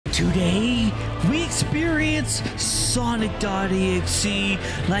Today, we experience Sonic.exe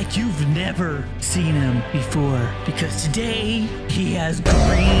like you've never seen him before. Because today, he has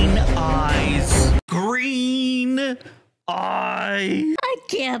green eyes. Green eyes. I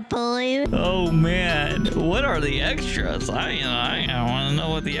can't believe it. Oh man, what are the extras? I want to know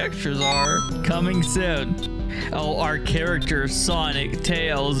what the extras are. Coming soon. Oh, our characters, Sonic,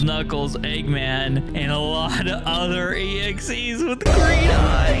 Tails, Knuckles, Eggman, and a lot of other EXEs with green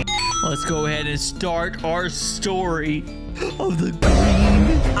eyes. Let's go ahead and start our story of the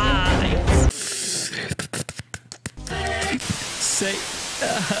green eyes. Say,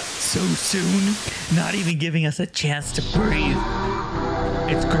 so soon, not even giving us a chance to breathe.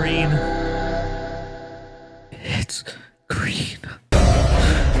 It's green. It's green.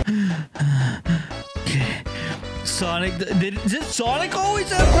 Okay. Sonic, did Sonic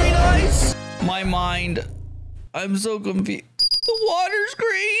always have green eyes? My mind, I'm so confused. The water's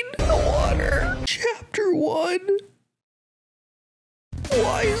green. The water. Chapter 1.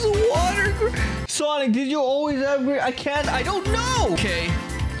 Why is the water green? Sonic, did you always have green? I don't know. Okay.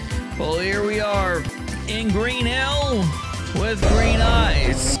 Well, here we are in Green Hill with green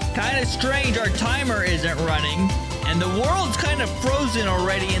eyes. Kind of strange our timer isn't running. And the world's kind of frozen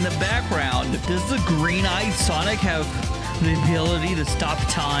already in the background. Does the green-eyed Sonic have the ability to stop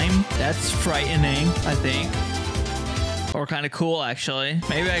time? That's frightening, I think. Or kind of cool, actually.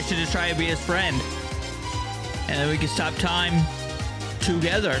 Maybe I should just try to be his friend. And then we can stop time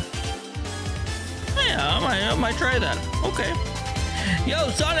together. Yeah, I might try that. Okay. Yo,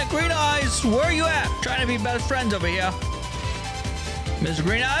 Sonic Green Eyes, where are you at? Trying to be best friends over here. Mr.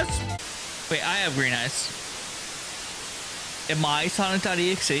 Green Eyes? Wait, I have green eyes. Am I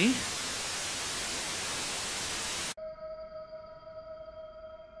Sonic.exe?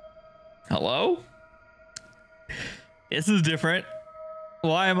 Hello? This is different.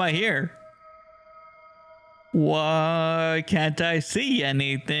 Why am I here? Why can't I see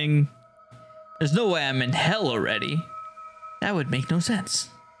anything? There's no way I'm in hell already. That would make no sense.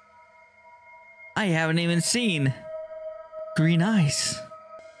 I haven't even seen green eyes.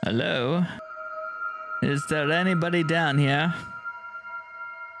 Hello? Is there anybody down here?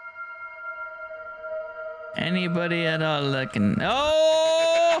 Anybody at all looking?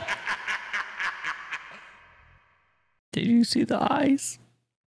 Oh! Did you see the eyes?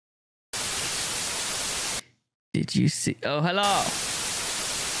 Did you see? Oh, hello.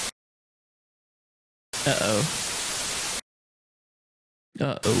 Uh-oh.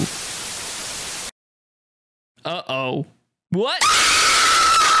 Uh-oh. Uh-oh. What?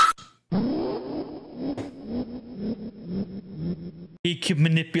 He can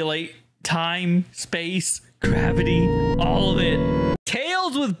manipulate time, space, gravity, all of it.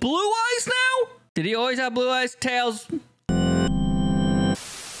 Tails with blue eyes now? Did he always have blue eyes? Tails. Oh,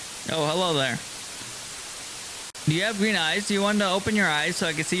 hello there. Do you have green eyes? Do you want to open your eyes so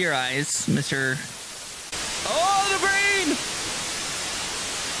I can see your eyes, Mr. Oh, they're green!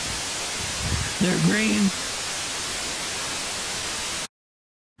 They're green.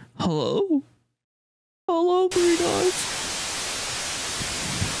 Hello? Hello, green eyes.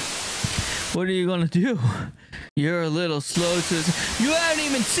 What are you gonna do? You're a little slow to... You haven't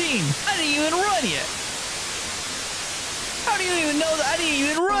even seen. I didn't even run yet. How do you even know that I didn't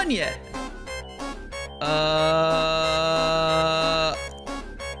even run yet?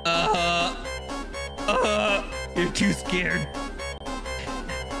 You're too scared.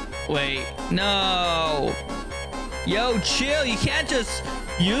 Wait, no. Yo, chill. You can't just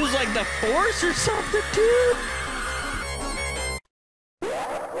use like the force or something, dude.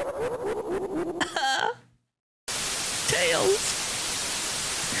 Tails.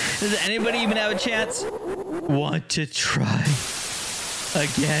 Does anybody even have a chance? Want to try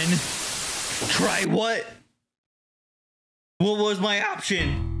again? Try what? What was my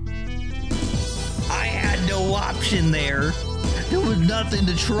option? I had no option there. There was nothing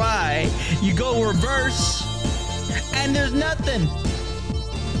to try. You go reverse, and there's nothing.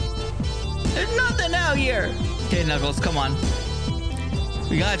 There's nothing out here. Okay, Knuckles, come on.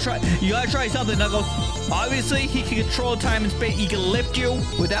 We gotta try. You gotta try something, Knuckles. Obviously, he can control time and space. He can lift you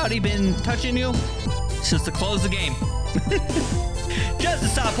without even touching you. It's just to close the game. Just to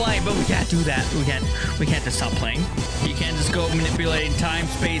stop playing, but we can't do that. We can't just stop playing. You can't just go manipulating time,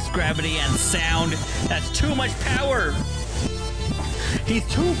 space, gravity, and sound. That's too much power. He's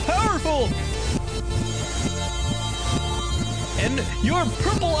too powerful. And your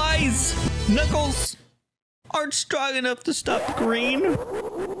purple eyes, Knuckles, aren't strong enough to stop green.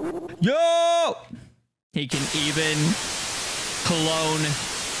 Yo! He can even clone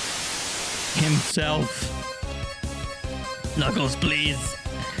himself. Knuckles, please.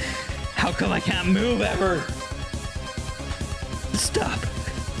 How come I can't move ever? Stop.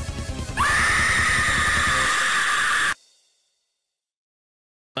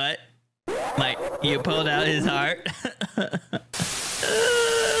 What? Mike, you pulled out his heart.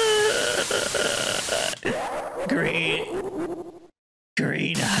 Green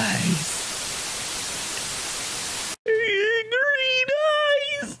eyes. Green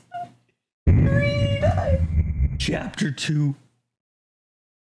eyes. Green eyes. Chapter 2.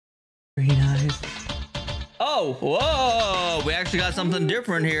 Green eyes. Oh, whoa. We actually got something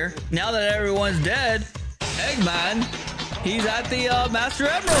different here. Now that everyone's dead, Eggman, he's at the Master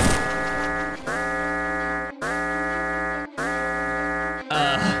Emerald.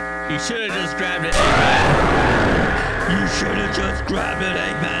 You should have just grabbed it, Eggman. You should have just grabbed it,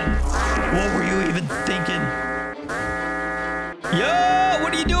 Eggman. What were you even thinking? Yo,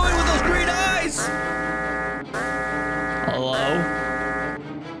 what are you doing with those green eyes? Hello?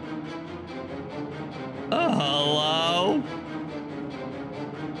 Hello?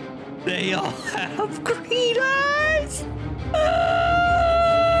 They all have green eyes?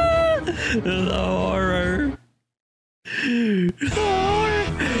 The horror.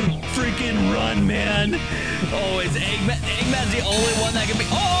 Freaking run, man. Oh, is Eggman's the only one that can be...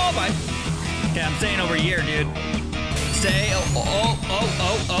 Oh, my... Okay, I'm staying over here, dude. Stay... Oh.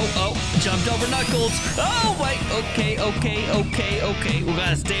 Jumped over Knuckles. Oh, wait. Okay. We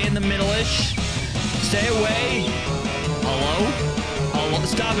gotta stay in the middle-ish. Stay away. Hello?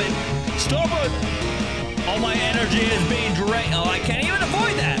 Stop it. Stop it. All my energy is being drained. Oh, I can't even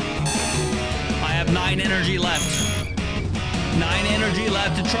avoid that. I have 9 energy left. 9 energy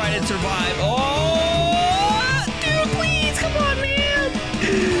left to try to survive. Oh, dude, please, come on, man.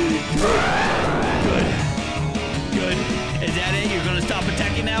 Good. Is that it? You're gonna stop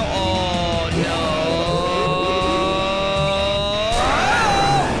attacking now? Oh, no.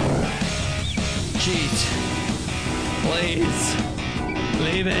 Jeez. Please.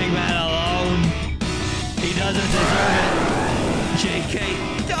 Leave Eggman alone. He doesn't deserve it. JK,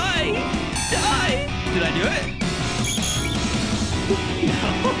 die. Did I do it?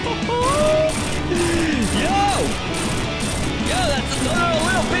 Yo, those are a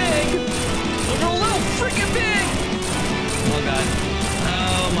little big. Those are a little freaking big. Oh god.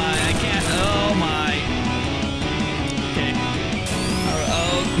 Oh my, I can't. Oh my. Okay.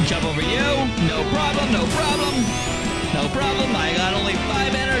 Oh, jump over you. No problem. I got only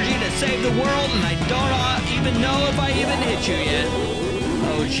 5 energy to save the world, and I don't even know if I even hit you yet.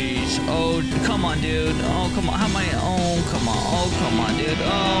 Oh jeez. Oh, come on, dude. Oh, come on. How am I? Oh, come on. Oh, come on, dude.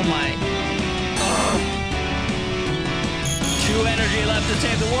 Oh my. Oh. 2 energy left to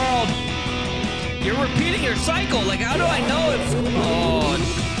save the world. You're repeating your cycle. Like, how do I know if... Oh.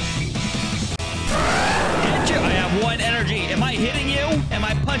 Hit you. I have 1 energy. Am I hitting you? Am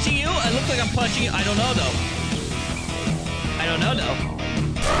I punching you? It looks like I'm punching you. I don't know, though.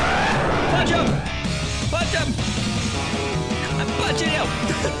 Punch him. I'm punching you.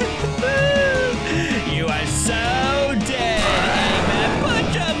 You are so dead, Eggman.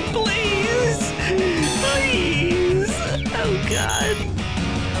 Punch him, please. Oh, God.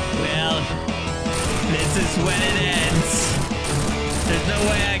 Well, this is when it ends. There's no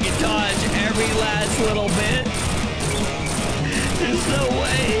way I can dodge every last little bit. There's no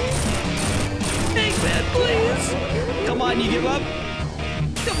way. Eggman, please. Come on, you give up?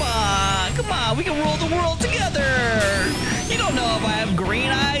 Come on, we can rule the world together. You don't know if I have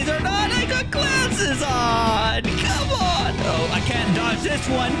green eyes or not. I got glasses on. Come on. Oh, I can't dodge this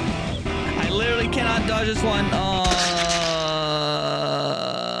one. I literally cannot dodge this one.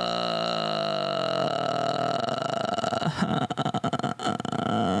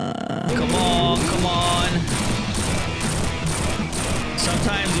 Come on.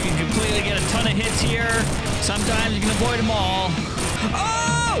 Sometimes you can completely get a ton of hits here. Sometimes you can avoid them all. Oh!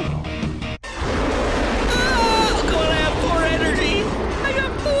 God, I have 4 energy. I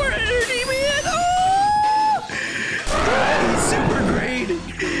got 4 energy, man. Oh! He's super great.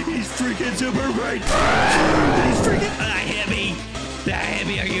 He's freaking super great. He's freaking... That hit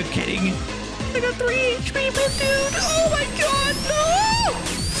me. Are you kidding? I got 3 HP, dude. Oh, my God. No!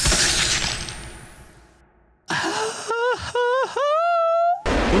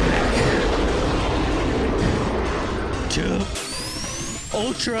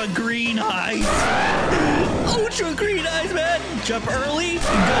 Ultra green eyes. Ultra green eyes, man. Jump early and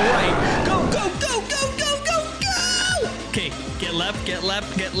go right. Go. Okay, get left.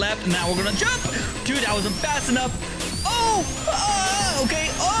 And now we're gonna jump. Dude, that wasn't fast enough. Oh, okay.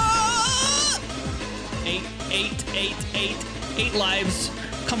 Oh, 8 lives.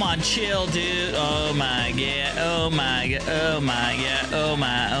 Come on, chill, dude. Oh my god.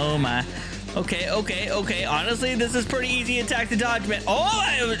 Oh my. Okay, okay, okay. Honestly, this is pretty easy attack to dodge, man.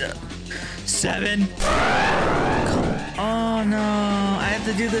 Oh, 7. Oh no, I have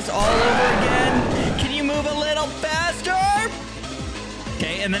to do this all over again. Can you move a little faster?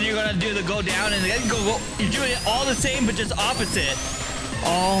 Okay, and then you're gonna do the go down and then go. You're doing it all the same, but just opposite.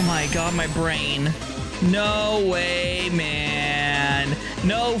 Oh my god, my brain. No way, man.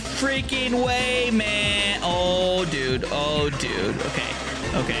 No freaking way, man. Oh, dude. Oh, dude. Okay.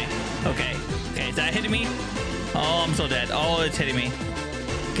 Okay. Okay. Okay. Is that hitting me? Oh, I'm so dead. Oh, it's hitting me.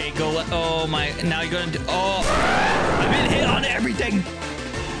 Okay, go. Oh, my. Now you're going to. Oh. I've been hit on everything.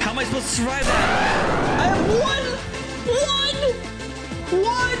 How am I supposed to survive that? I have one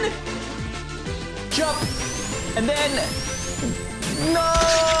jump. And then. No.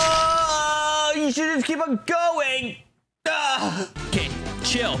 You should just keep on going. Okay,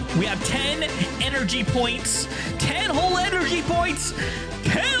 chill. We have 10 energy points. 10 whole energy points.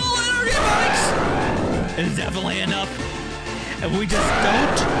 10 whole energy points. It's definitely enough. And we just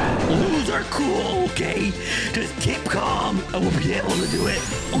don't lose our cool, okay? Just keep calm and we'll be able to do it.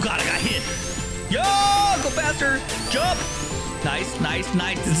 Oh god, I got hit. Yo, go faster. Jump. Nice, nice,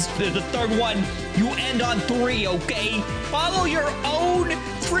 nice. This is the third one. You end on 3, okay? Follow your own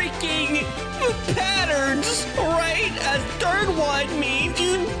freaking patterns, right? A third one means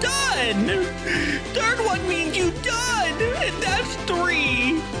you done. Third one means you done. And that's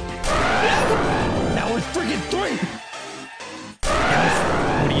 3. That was freaking 3.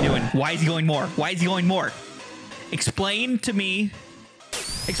 What are you doing? Why is he going more? Why is he going more? Explain to me.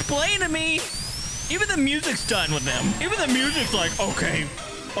 Explain to me. Even the music's done with them. Even the music's like, okay,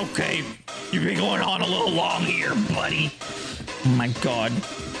 okay. You've been going on a little long here, buddy. Oh my god.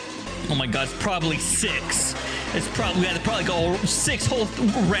 Oh my god, it's probably 6. It's probably, we had to probably go 6 whole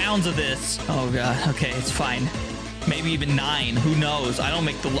rounds of this. Oh god, okay, it's fine. Maybe even 9, who knows? I don't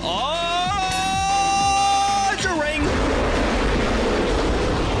make the, oh, it's a ring.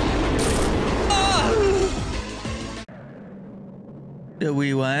 Oh. Did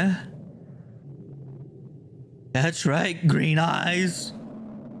we what? That's right, Green Eyes.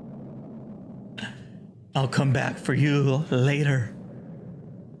 I'll come back for you later.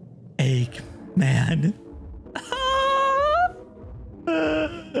 Eggman.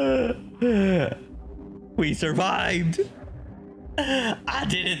 We survived. I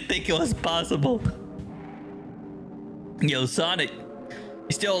didn't think it was possible. Yo, Sonic,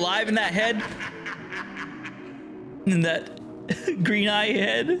 you still alive in that head? In that green eye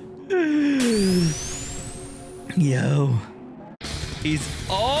head? Yo. He's...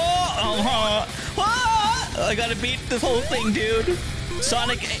 I gotta beat this whole thing, dude.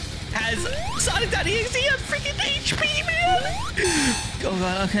 Sonic has... Sonic.exe has freaking HP, man! Oh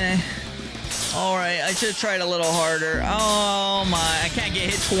god, okay. Alright, I should have tried a little harder. Oh my, I can't get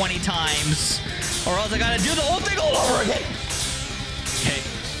hit 20 times. Or else I gotta do the whole thing all over again. Okay,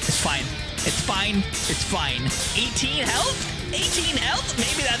 it's fine. It's fine. It's fine. 18 health? 18 health?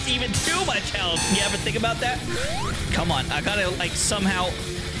 Maybe that's even too much health. You ever think about that? Come on, I gotta like somehow...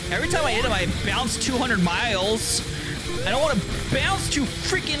 Every time I hit him, I bounce 200 miles. I don't want to bounce 2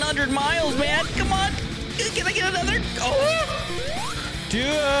 freaking 100 miles, man. Come on. Can I get another? Oh.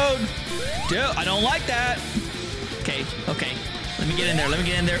 Dude, I don't like that. Okay, okay. Let me get in there. Let me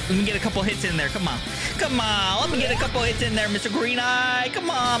get in there. Let me get a couple hits in there. Come on. Come on. Let me get a couple hits in there, Mr. Green Eye. Come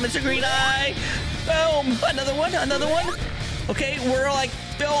on, Mr. Green Eye. Boom. Another one. Another one. Okay, we're like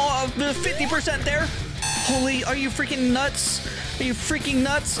 50% there. Holy, are you freaking nuts? Are you freaking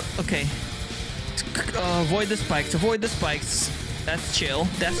nuts? Okay. Avoid the spikes. Avoid the spikes. That's chill.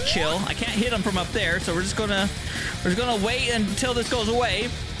 That's chill. I can't hit them from up there, so we're just gonna wait until this goes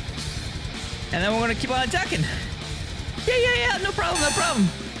away, and then we're gonna keep on attacking. Yeah. No problem. No problem.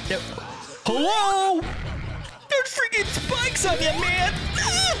 Yep. Hello. There's freaking spikes on you, man.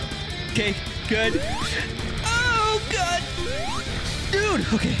 Ah! Okay. Good. Oh god. Dude.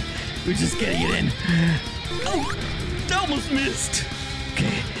 Okay. We're just getting it in. Oh. Almost missed.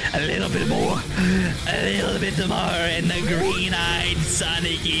 Okay, a little bit more, and the green-eyed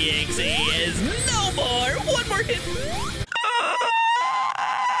Sonic.exe is no more. One more hit.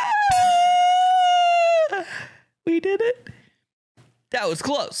 We did it. That was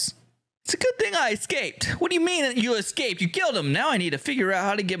close. It's a good thing I escaped. What do you mean you escaped? You killed him. Now I need to figure out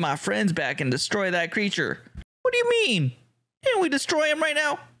how to get my friends back and destroy that creature. What do you mean? Can't we destroy him right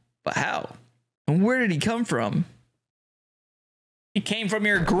now? But how? And where did he come from? He came from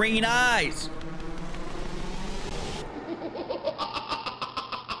your green eyes.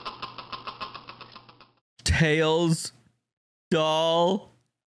 Tails doll.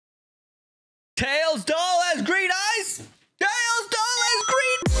 Tails doll has green eyes?